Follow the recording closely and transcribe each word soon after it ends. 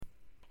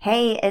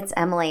Hey, it's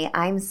Emily.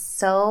 I'm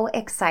so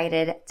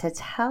excited to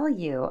tell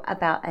you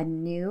about a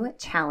new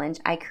challenge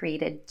I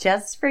created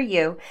just for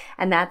you,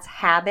 and that's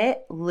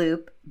Habit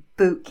Loop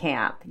Boot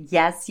Camp.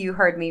 Yes, you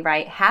heard me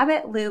right.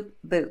 Habit Loop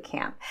Boot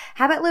Camp.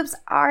 Habit loops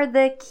are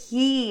the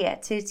key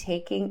to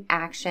taking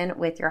action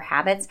with your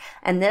habits,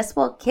 and this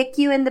will kick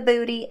you in the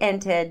booty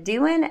into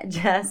doing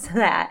just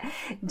that.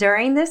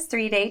 During this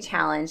 3-day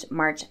challenge,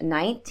 March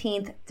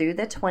 19th through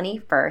the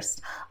 21st,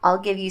 I'll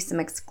give you some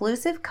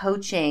exclusive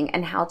coaching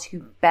and how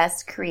to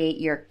best create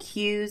your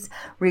cues,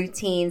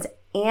 routines,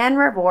 and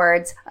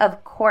rewards,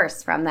 of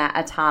course, from that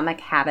Atomic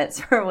Habits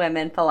for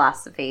Women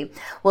philosophy.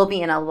 We'll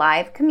be in a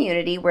live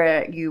community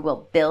where you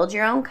will build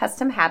your own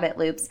custom habit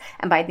loops,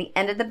 and by the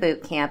end of the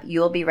boot camp, you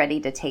will be ready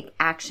to take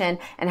action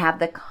and have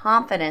the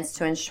confidence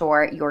to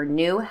ensure your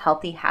new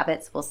healthy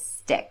habits will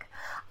stick.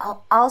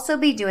 I'll also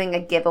be doing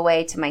a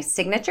giveaway to my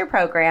signature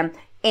program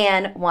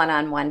and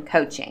one-on-one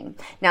coaching.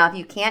 Now, if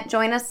you can't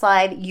join us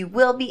live, you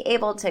will be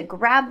able to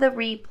grab the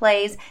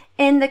replays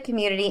in the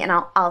community, and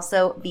I'll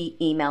also be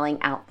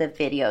emailing out the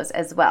videos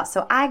as well.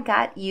 So I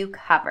got you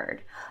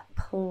covered.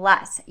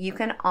 Plus, you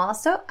can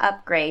also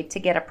upgrade to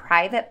get a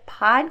private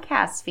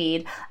podcast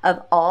feed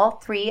of all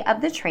 3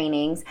 of the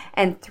trainings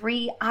and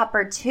 3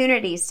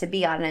 opportunities to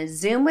be on a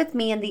Zoom with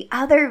me and the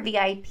other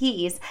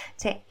VIPs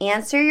to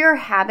answer your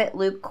habit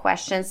loop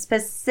questions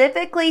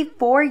specifically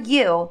for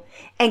you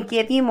and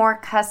give you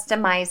more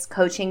customized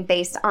coaching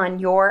based on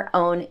your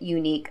own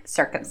unique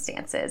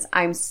circumstances.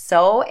 I'm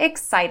so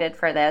excited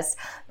for this.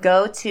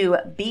 Go to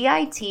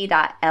bit.ly/habit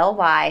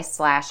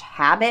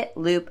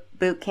loop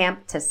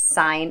bootcamp to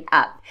sign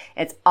up.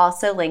 It's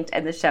also linked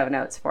in the show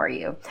notes for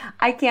you.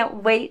 I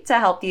can't wait to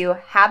help you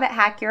habit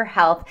hack your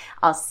health.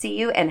 I'll see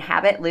you in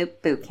Habit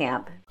Loop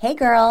Bootcamp. Hey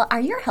girl, are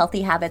your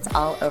healthy habits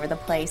all over the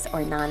place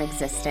or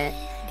non-existent?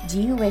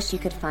 Do you wish you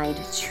could find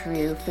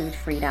true food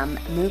freedom,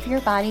 move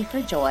your body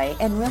for joy,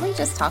 and really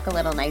just talk a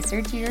little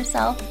nicer to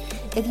yourself?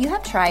 If you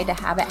have tried to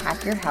habit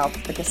hack your health,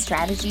 but the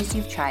strategies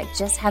you've tried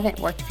just haven't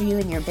worked for you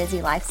in your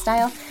busy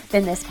lifestyle,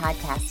 then this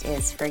podcast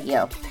is for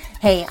you.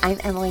 Hey, I'm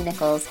Emily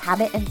Nichols,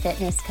 habit and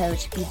fitness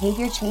coach,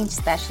 behavior change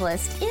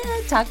specialist,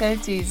 and Taco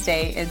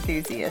Tuesday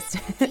enthusiast.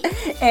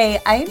 Hey,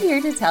 I'm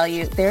here to tell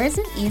you there is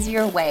an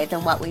easier way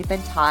than what we've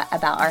been taught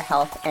about our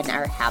health and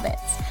our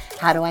habits.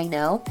 How do I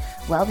know?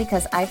 Well,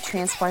 because I've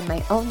transformed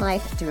my own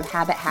life through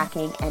habit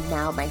hacking, and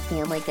now my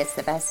family gets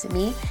the best of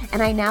me,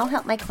 and I now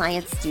help my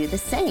clients do the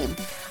same.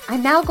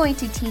 I'm now going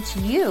to teach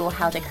you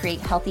how to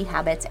create healthy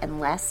habits in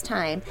less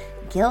time,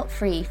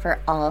 guilt-free for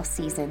all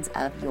seasons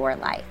of your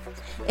life.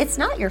 It's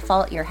not your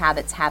fault your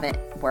habits haven't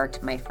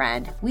worked, my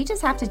friend. We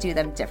just have to do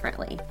them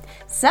differently.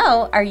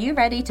 So, are you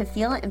ready to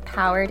feel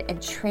empowered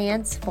and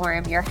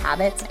transform your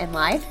habits and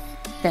life?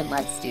 Then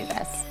let's do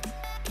this.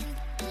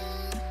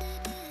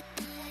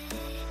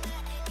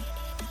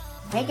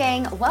 Hey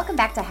gang, welcome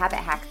back to Habit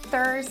Hack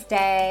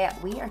Thursday.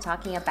 We are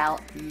talking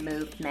about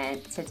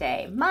movement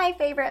today, my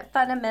favorite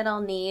fundamental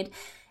need.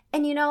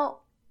 And you know,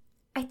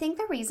 I think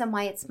the reason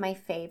why it's my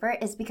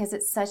favorite is because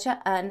it's such an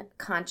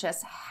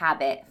unconscious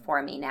habit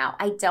for me now.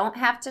 I don't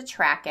have to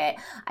track it.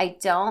 I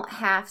don't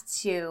have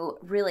to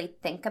really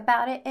think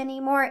about it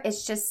anymore.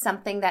 It's just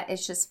something that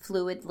is just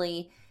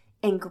fluidly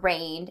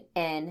ingrained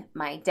in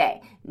my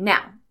day.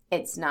 Now,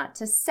 it's not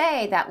to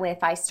say that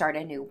if I start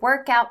a new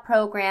workout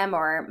program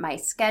or my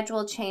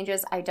schedule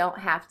changes, I don't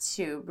have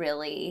to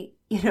really,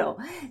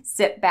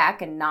 sit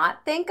back and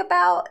not think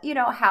about,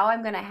 how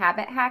I'm going to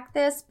habit hack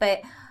this.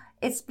 But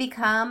it's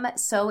become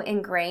so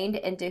ingrained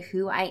into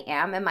who I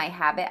am and my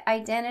habit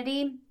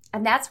identity.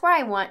 And that's where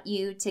I want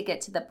you to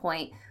get to the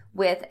point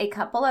with a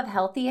couple of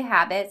healthy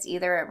habits,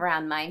 either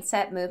around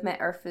mindset,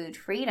 movement, or food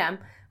freedom,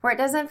 where it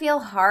doesn't feel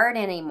hard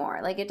anymore.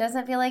 Like it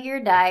doesn't feel like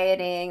you're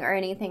dieting or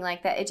anything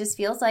like that. It just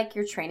feels like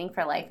you're training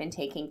for life and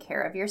taking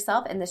care of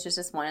yourself. And this is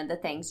just one of the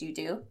things you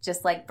do,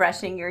 just like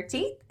brushing your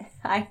teeth.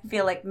 I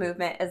feel like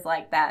movement is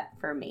like that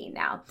for me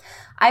now.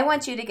 I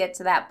want you to get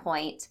to that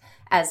point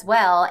as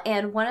well.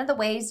 And one of the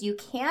ways you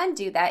can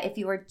do that if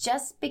you are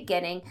just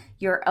beginning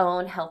your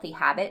own healthy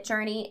habit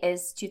journey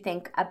is to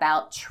think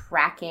about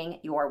tracking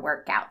your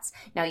workouts.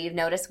 Now, you've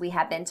noticed we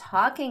have been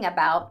talking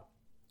about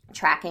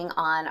tracking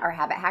on our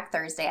Habit Hack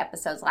Thursday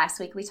episodes. Last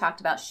week, we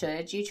talked about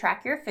should you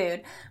track your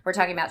food. We're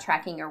talking about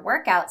tracking your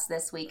workouts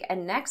this week.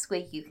 And next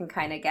week, you can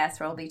kind of guess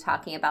we'll be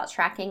talking about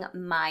tracking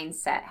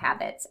mindset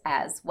habits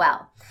as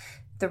well.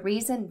 The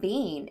reason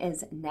being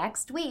is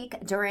next week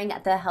during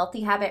the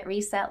Healthy Habit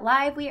Reset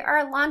Live, we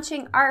are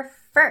launching our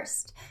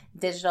first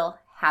digital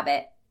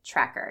habit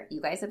tracker.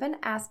 You guys have been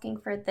asking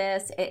for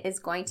this. It is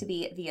going to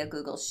be via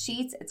Google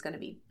Sheets. It's going to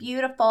be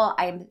beautiful.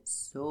 I'm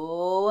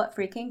so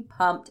freaking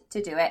pumped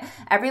to do it.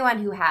 Everyone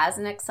who has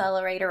an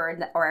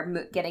accelerator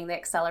or getting the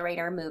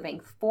accelerator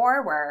moving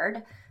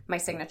forward, my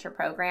signature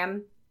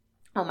program,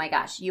 Oh my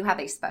gosh, you have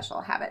a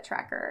special habit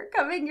tracker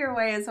coming your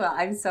way as well.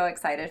 I'm so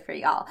excited for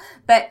y'all.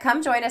 But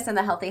come join us in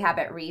the Healthy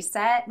Habit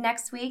Reset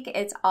next week.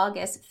 It's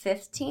August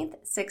 15th,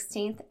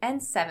 16th,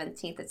 and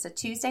 17th. It's a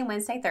Tuesday,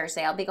 Wednesday,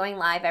 Thursday. I'll be going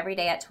live every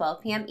day at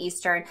 12 p.m.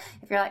 Eastern.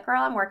 If you're like,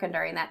 girl, I'm working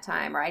during that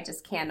time, or I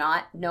just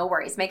cannot, no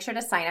worries. Make sure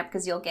to sign up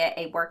because you'll get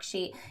a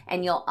worksheet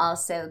and you'll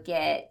also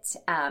get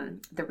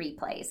the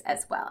replays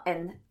as well.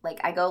 And like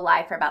I go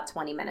live for about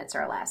 20 minutes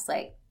or less.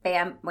 Like,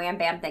 bam, wham,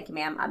 bam, thank you,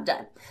 ma'am, I'm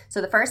done.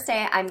 So the first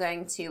day, I'm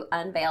going to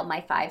unveil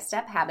my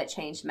 5-step habit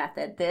change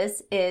method.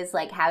 This is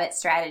like habit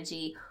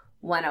strategy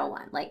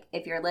 101. Like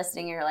if you're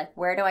listening and you're like,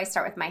 where do I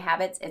start with my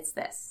habits? It's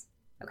this.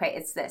 Okay,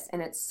 it's this.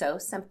 And it's so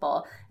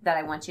simple that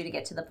I want you to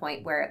get to the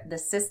point where the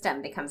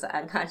system becomes an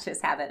unconscious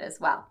habit as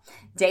well.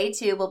 Day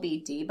 2 will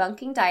be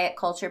debunking diet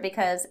culture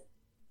because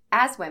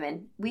as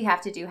women, we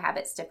have to do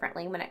habits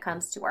differently when it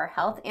comes to our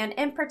health and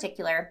in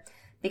particular,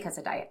 because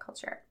of diet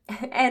culture.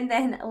 And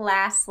then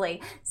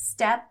lastly,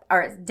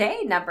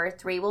 day number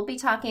 3, we'll be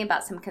talking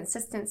about some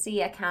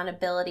consistency,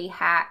 accountability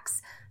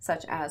hacks,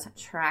 such as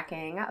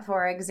tracking,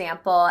 for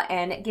example,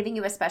 and giving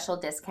you a special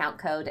discount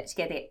code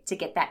to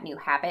get that new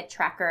habit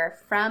tracker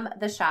from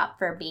the shop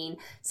for being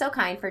so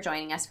kind for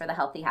joining us for the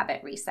Healthy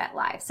Habit Reset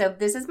Live. So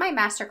this is my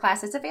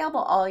masterclass. It's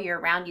available all year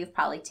round. You've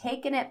probably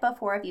taken it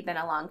before if you've been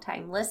a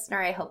long-time listener.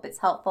 I hope it's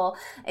helpful.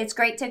 It's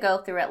great to go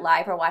through it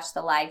live or watch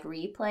the live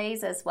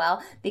replays as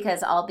well,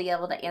 because I'll be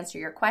able to answer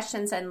your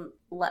questions in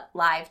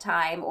live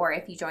time, or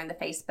if you join the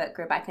Facebook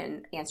group, I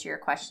can answer your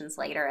questions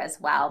later as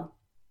well.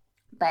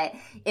 But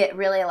it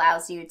really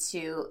allows you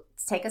to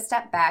take a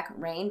step back,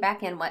 rein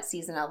back in what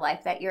season of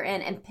life that you're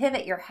in, and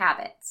pivot your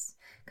habits.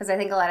 Because I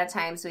think a lot of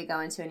times we go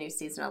into a new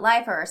season of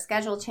life or our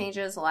schedule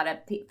changes. A lot of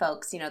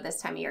folks,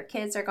 this time of year,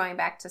 kids are going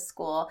back to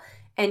school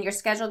and your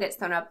schedule gets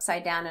thrown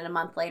upside down, and a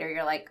month later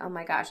you're like, oh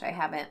my gosh, I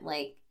haven't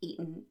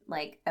eaten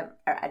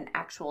an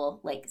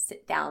actual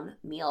sit down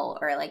meal,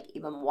 or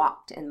even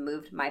walked and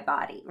moved my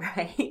body,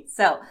 right?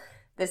 So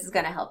this is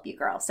going to help you,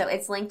 girl. So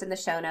it's linked in the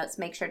show notes.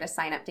 Make sure to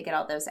sign up to get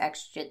all those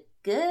extra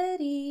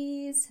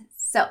goodies.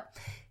 So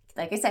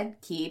like I said,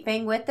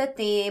 keeping with the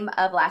theme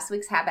of last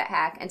week's habit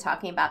hack and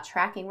talking about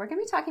tracking, we're going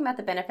to be talking about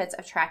the benefits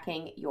of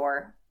tracking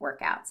your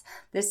workouts.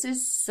 This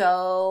is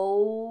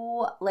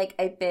so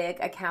a big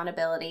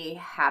accountability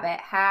habit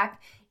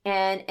hack.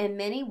 And in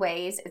many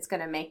ways, it's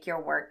going to make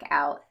your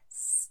workout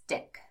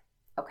stick.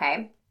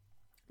 Okay.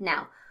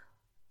 Now,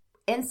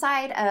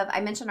 inside of,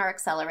 I mentioned our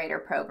accelerator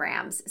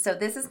programs. So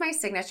this is my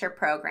signature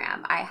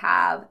program. I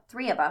have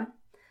 3 of them.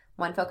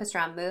 One focused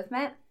around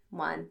movement,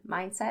 1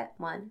 mindset,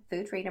 1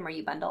 food freedom, where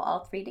you bundle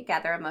all 3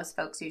 together. Most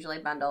folks usually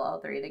bundle all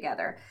 3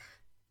 together.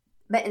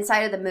 But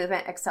inside of the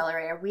movement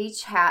accelerator, we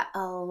chat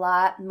a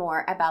lot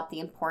more about the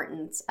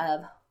importance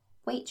of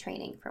weight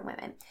training for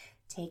women,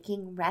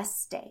 taking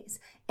rest days,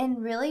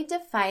 and really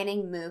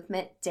defining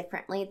movement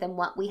differently than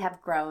what we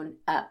have grown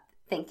up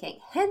thinking.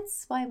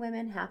 Hence why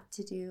women have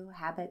to do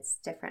habits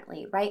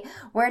differently, right?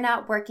 We're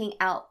not working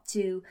out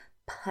to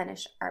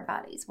punish our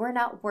bodies. We're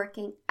not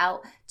working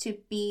out to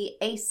be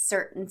a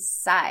certain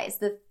size.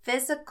 The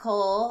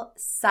physical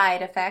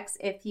side effects,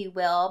 if you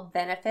will,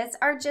 benefits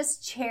are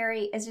just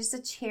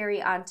a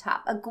cherry on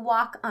top, a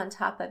guac on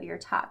top of your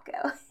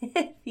taco,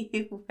 if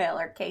you will,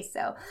 or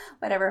queso,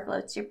 whatever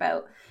floats your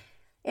boat.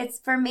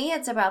 For me,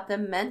 it's about the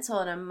mental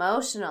and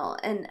emotional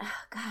and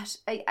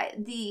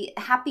the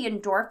happy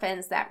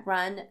endorphins that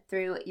run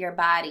through your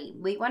body.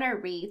 We want to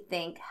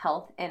rethink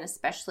health and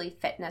especially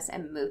fitness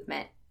and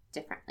movement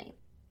differently.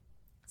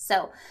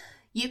 So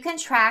you can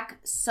track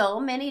so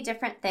many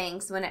different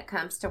things when it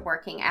comes to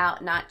working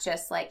out, not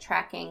just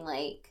tracking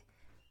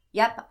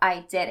yep,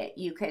 I did it.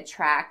 You could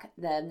track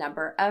the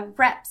number of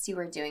reps you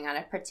were doing on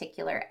a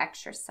particular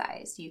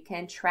exercise. You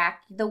can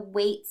track the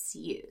weights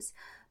used.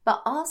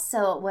 But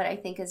also what I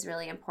think is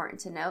really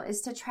important to know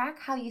is to track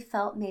how you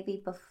felt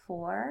maybe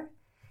before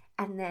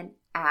and then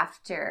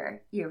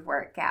after your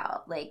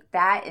workout.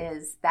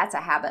 That's a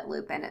habit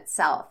loop in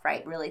itself,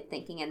 right? Really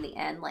thinking in the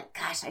end,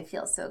 gosh, I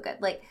feel so good.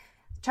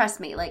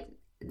 Trust me,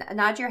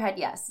 nod your head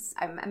yes.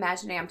 I'm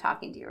imagining I'm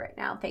talking to you right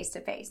now, face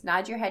to face.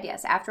 Nod your head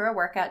yes. After a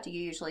workout, do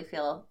you usually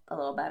feel a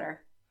little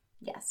better?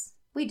 Yes.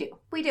 We do.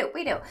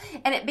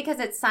 And because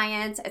it's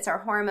science, it's our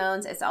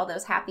hormones, it's all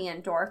those happy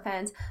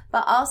endorphins,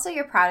 but also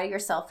you're proud of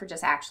yourself for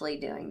just actually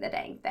doing the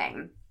dang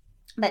thing.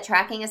 But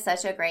tracking is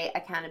such a great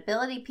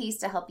accountability piece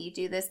to help you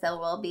do this. There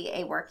will be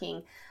a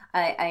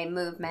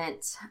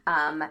movement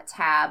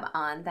tab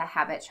on the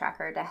habit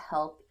tracker to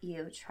help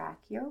you track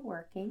your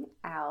working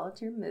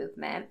out, your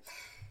movement.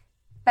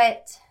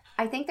 But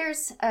I think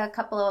there's a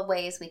couple of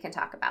ways we can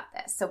talk about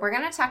this. So we're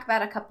going to talk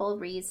about a couple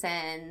of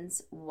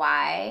reasons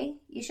why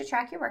you should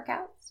track your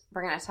workouts.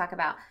 We're going to talk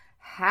about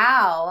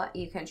how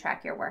you can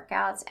track your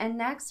workouts. And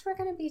next, we're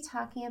going to be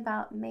talking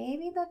about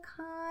maybe the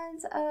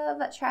cons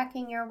of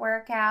tracking your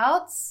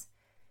workouts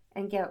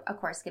and of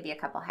course, give you a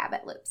couple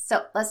habit loops.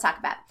 So let's talk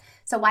about it.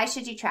 So why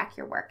should you track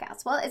your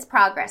workouts? Well, it's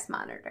progress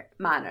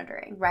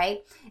monitoring, right?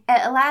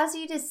 It allows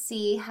you to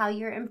see how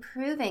you're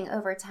improving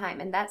over time,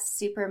 and that's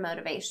super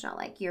motivational.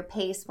 Like your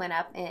pace went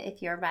up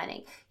if you're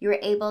running. You were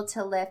able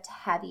to lift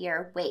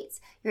heavier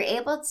weights. You're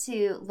able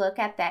to look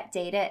at that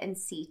data and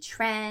see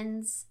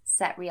trends,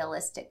 set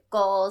realistic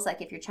goals.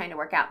 Like if you're trying to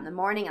work out in the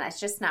morning and that's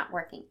just not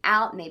working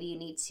out, maybe you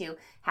need to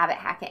habit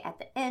hack it at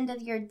the end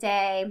of your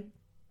day.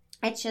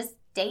 It's just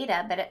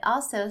data, but it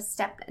also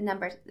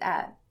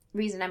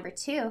reason number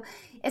 2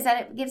 is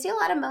that it gives you a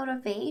lot of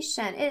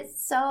motivation.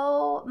 It's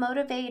so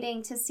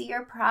motivating to see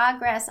your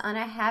progress on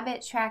a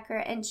habit tracker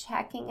and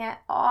checking it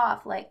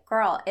off. Like,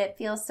 girl, it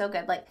feels so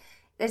good. Like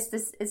it's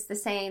the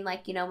same,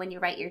 like, you know, when you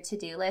write your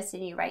to-do list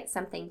and you write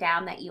something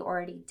down that you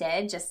already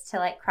did just to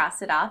like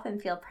cross it off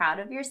and feel proud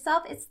of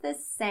yourself. It's the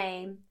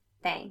same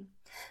thing.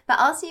 But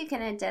also you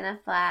can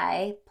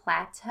identify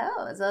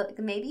plateaus.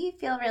 Maybe you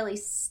feel really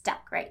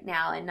stuck right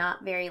now and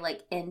not very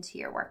like into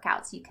your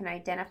workouts. You can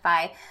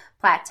identify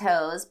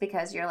plateaus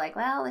because you're like,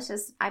 well,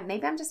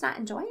 maybe I'm just not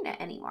enjoying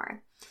it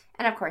anymore.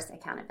 And of course,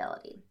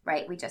 accountability,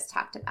 right? We just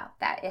talked about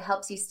that. It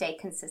helps you stay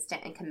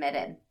consistent and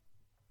committed.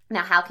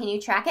 Now, how can you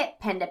track it?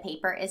 Pen to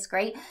paper is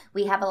great.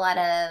 We have a lot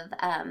of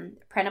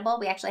printable.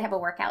 We actually have a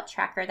workout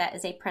tracker that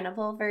is a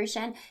printable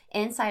version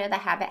inside of the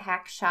Habit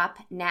Hack shop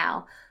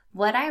now.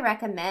 What I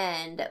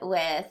recommend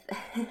with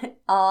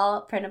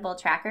all printable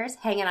trackers,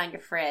 hang it on your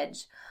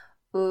fridge.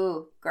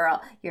 Ooh, girl,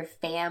 your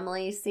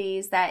family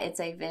sees that. It's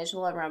a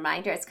visual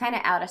reminder. It's kind of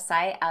out of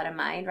sight, out of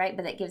mind, right?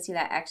 But it gives you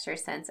that extra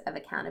sense of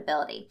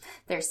accountability.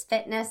 There's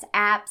fitness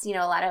apps. You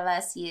know, a lot of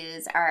us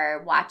use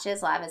our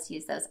watches. A lot of us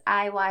use those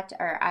iWatch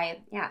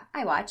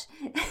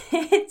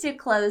to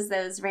close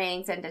those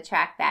rings and to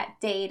track that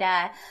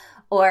data.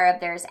 Or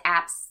there's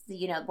apps,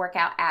 you know,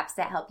 workout apps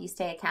that help you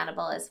stay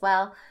accountable as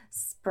well.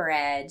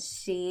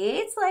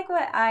 Spreadsheets like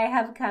what I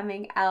have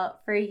coming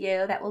out for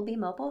you that will be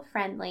mobile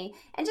friendly,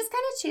 and just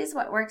kind of choose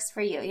what works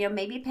for you. You know,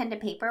 maybe pen to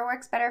paper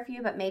works better for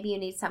you, but maybe you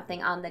need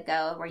something on the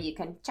go where you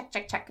can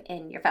check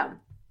in your phone.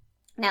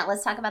 Now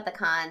let's talk about the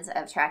cons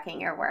of tracking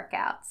your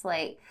workouts.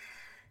 Like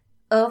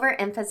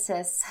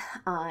overemphasis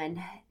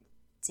on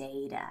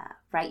data,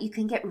 right? You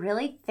can get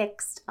really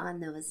fixed on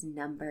those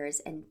numbers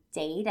and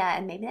data,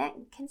 and maybe that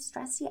can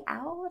stress you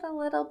out a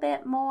little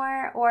bit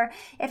more. Or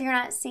if you're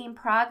not seeing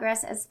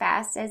progress as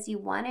fast as you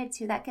wanted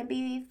to, that can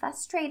be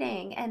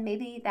frustrating, and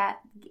maybe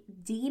that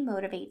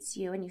demotivates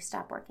you and you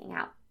stop working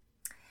out.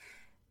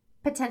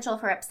 Potential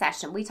for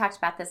obsession. We talked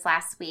about this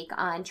last week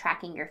on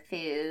tracking your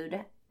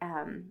food.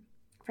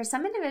 For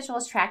some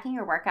individuals, tracking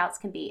your workouts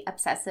can be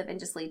obsessive and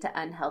just lead to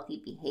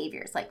unhealthy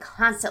behaviors, like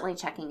constantly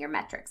checking your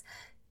metrics,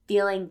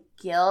 feeling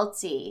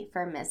guilty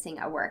for missing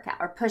a workout,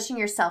 or pushing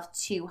yourself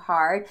too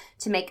hard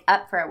to make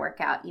up for a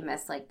workout you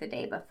missed like the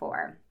day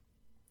before.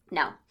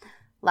 No,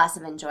 loss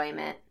of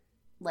enjoyment.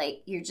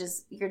 Like you're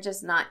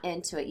just not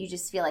into it. You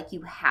just feel like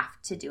you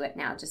have to do it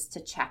now just to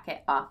check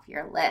it off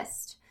your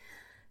list.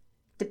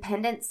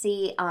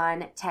 Dependency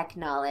on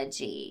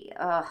technology.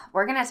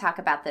 We're going to talk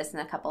about this in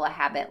a couple of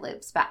habit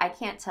loops, but I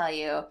can't tell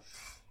you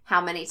how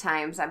many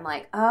times I'm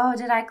like, oh,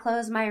 did I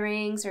close my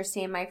rings? Or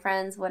seeing my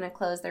friends want to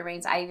close their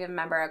rings. I even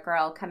remember a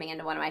girl coming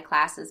into one of my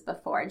classes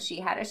before, and she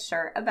had a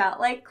shirt about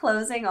like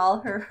closing all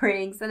her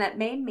rings, and it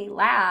made me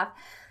laugh.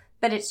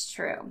 But it's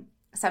true.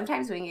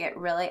 Sometimes we can get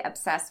really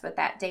obsessed with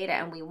that data,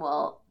 and we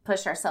will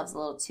push ourselves a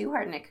little too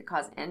hard, and it could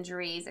cause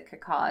injuries. It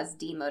could cause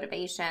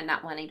demotivation,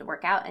 not wanting to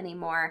work out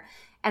anymore.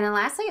 And then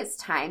lastly, it's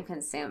time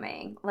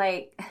consuming.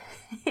 Like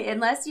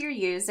unless you're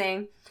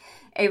using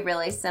a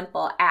really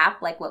simple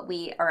app like or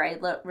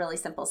a really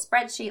simple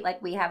spreadsheet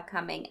like we have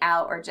coming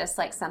out, or just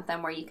like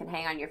something where you can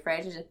hang on your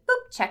fridge and just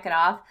boop, check it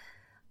off.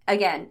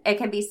 Again, it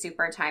can be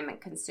super time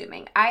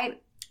consuming. I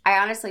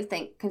honestly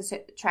think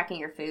tracking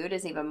your food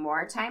is even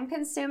more time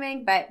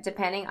consuming, but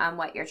depending on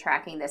what you're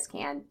tracking, this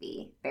can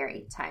be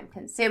very time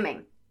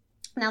consuming.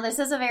 Now, this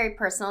is a very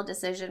personal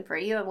decision for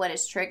you, and what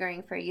is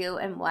triggering for you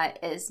and what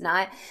is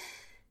not.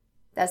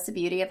 That's the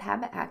beauty of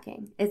habit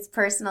hacking. It's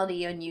personal to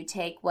you, and you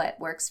take what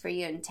works for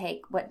you and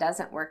take what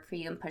doesn't work for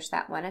you and push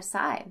that one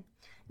aside.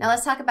 Now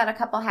let's talk about a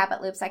couple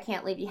habit loops. I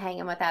can't leave you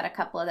hanging without a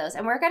couple of those.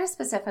 And we're going to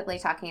specifically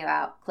talking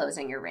about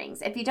closing your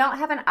rings. If you don't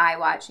have an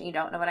iWatch and you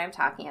don't know what I'm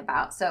talking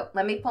about, so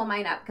let me pull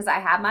mine up because I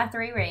have my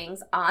 3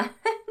 rings on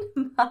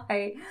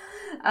my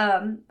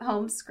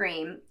home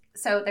screen.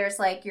 So there's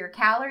like your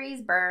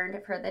calories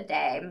burned for the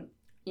day,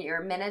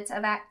 your minutes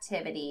of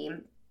activity,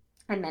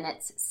 and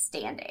minutes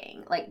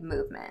standing, like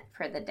movement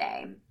for the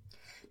day.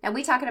 Now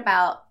we talking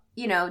about,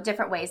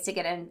 different ways to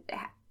get in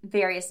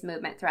various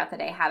movement throughout the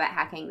day, habit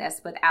hacking this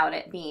without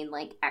it being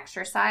like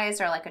exercise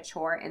or like a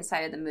chore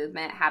inside of the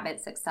movement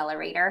habits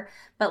accelerator.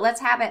 But let's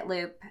habit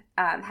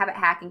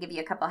hack and give you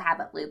a couple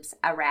habit loops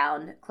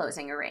around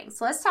closing a ring.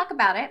 So let's talk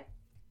about it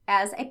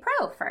as a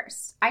pro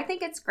first. I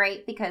think it's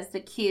great because the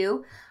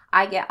cue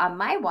I get on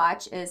my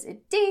watch is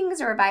it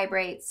dings or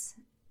vibrates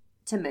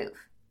to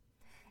move.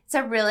 It's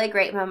a really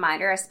great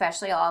reminder,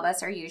 especially all of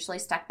us are usually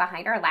stuck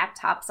behind our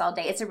laptops all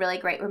day. It's a really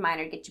great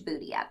reminder to get your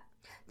booty up.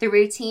 The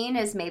routine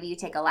is maybe you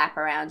take a lap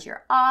around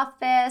your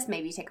office,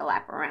 maybe you take a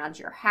lap around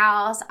your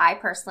house. I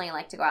personally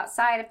like to go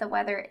outside if the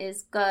weather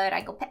is good. I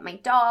go pet my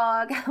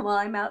dog while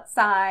I'm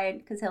outside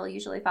because he'll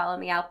usually follow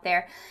me out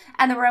there.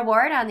 And the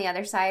reward on the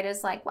other side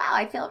is like, wow,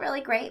 I feel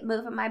really great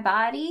moving my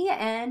body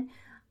and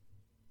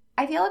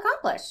I feel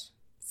accomplished.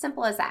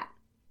 Simple as that.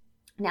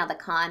 Now the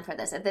con for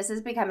this, if this is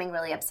becoming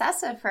really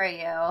obsessive for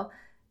you,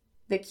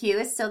 the cue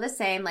is still the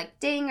same, like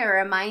ding, it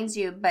reminds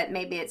you, but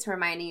maybe it's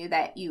reminding you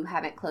that you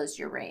haven't closed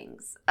your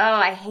rings. Oh,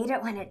 I hate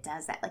it when it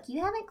does that. Like,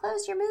 you haven't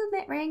closed your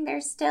movement ring.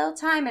 There's still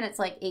time, and it's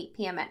like 8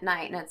 p.m. at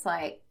night, and it's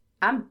like,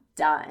 I'm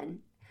done.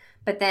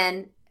 But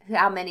then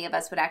how many of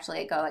us would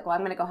actually go like, well,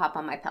 I'm going to go hop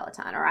on my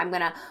Peloton, or I'm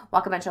going to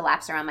walk a bunch of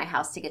laps around my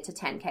house to get to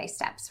 10K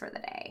steps for the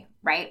day,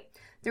 right?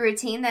 The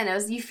routine then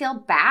is you feel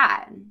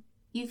bad.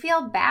 You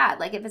feel bad.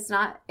 Like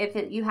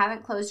you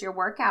haven't closed your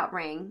workout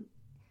ring,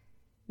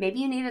 maybe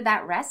you needed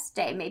that rest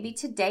day. Maybe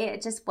today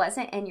it just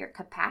wasn't in your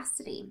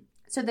capacity.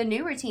 So the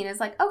new routine is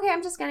like, okay,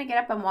 I'm just going to get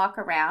up and walk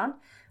around.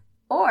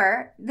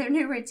 Or the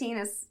new routine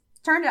is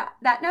turn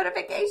that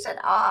notification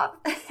off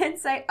and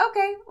say,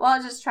 okay, well,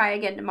 I'll just try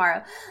again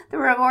tomorrow. The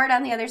reward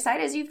on the other side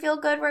is you feel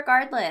good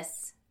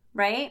regardless,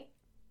 right?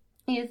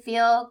 You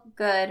feel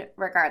good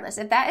regardless.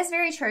 If that is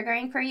very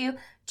triggering for you,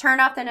 turn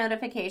off the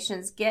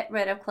notifications, get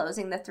rid of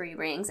closing the 3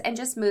 rings, and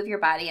just move your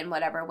body in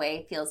whatever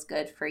way feels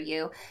good for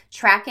you.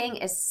 Tracking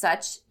is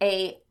such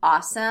a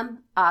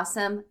awesome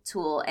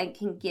tool and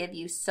can give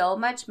you so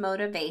much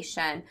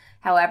motivation.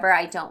 However,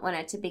 I don't want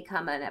it to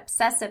become an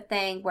obsessive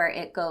thing where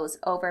it goes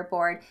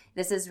overboard.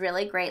 This is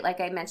really great,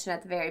 like I mentioned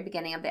at the very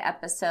beginning of the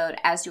episode,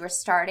 as you are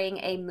starting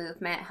a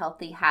movement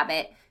healthy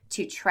habit,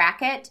 to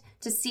track it,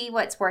 to see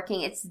what's working.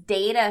 It's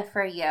data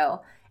for you.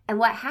 And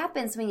what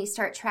happens when you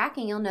start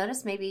tracking, you'll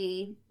notice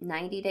maybe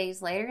 90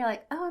 days later, you're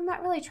like, oh, I'm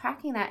not really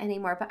tracking that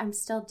anymore, but I'm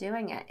still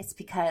doing it. It's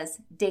because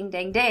ding,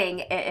 ding,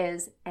 ding, it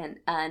is an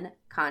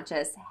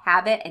unconscious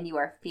habit and you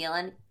are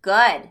feeling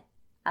good.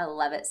 I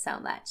love it so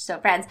much. So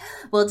friends,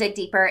 we'll dig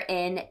deeper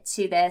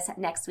into this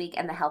next week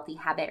in the Healthy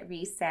Habit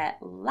Reset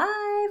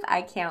Live.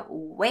 I can't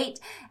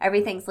wait.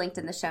 Everything's linked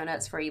in the show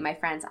notes for you, my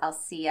friends. I'll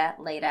see you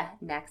later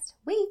next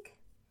week.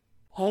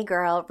 Hey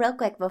girl, real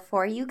quick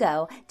before you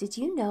go, did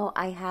you know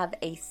I have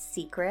a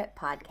secret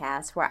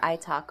podcast where I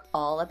talk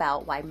all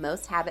about why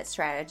most habit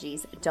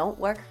strategies don't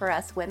work for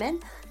us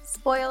women?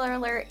 Spoiler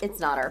alert, it's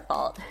not our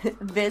fault.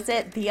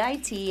 Visit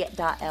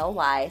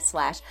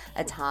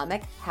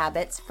bit.ly/Atomic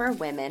Habits for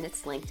Women.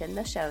 It's linked in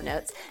the show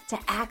notes to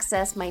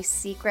access my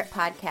secret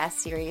podcast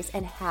series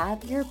and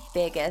have your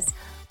biggest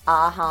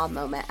aha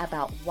moment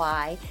about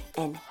why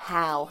and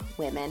how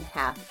women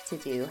have to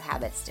do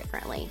habits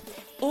differently.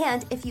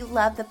 And if you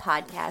love the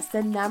podcast,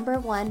 the number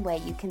one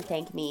way you can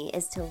thank me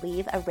is to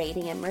leave a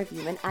rating and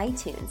review in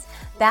iTunes.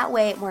 That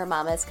way more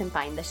mamas can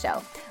find the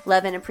show.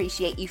 Love and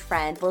appreciate you,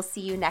 friend. We'll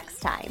see you next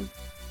time.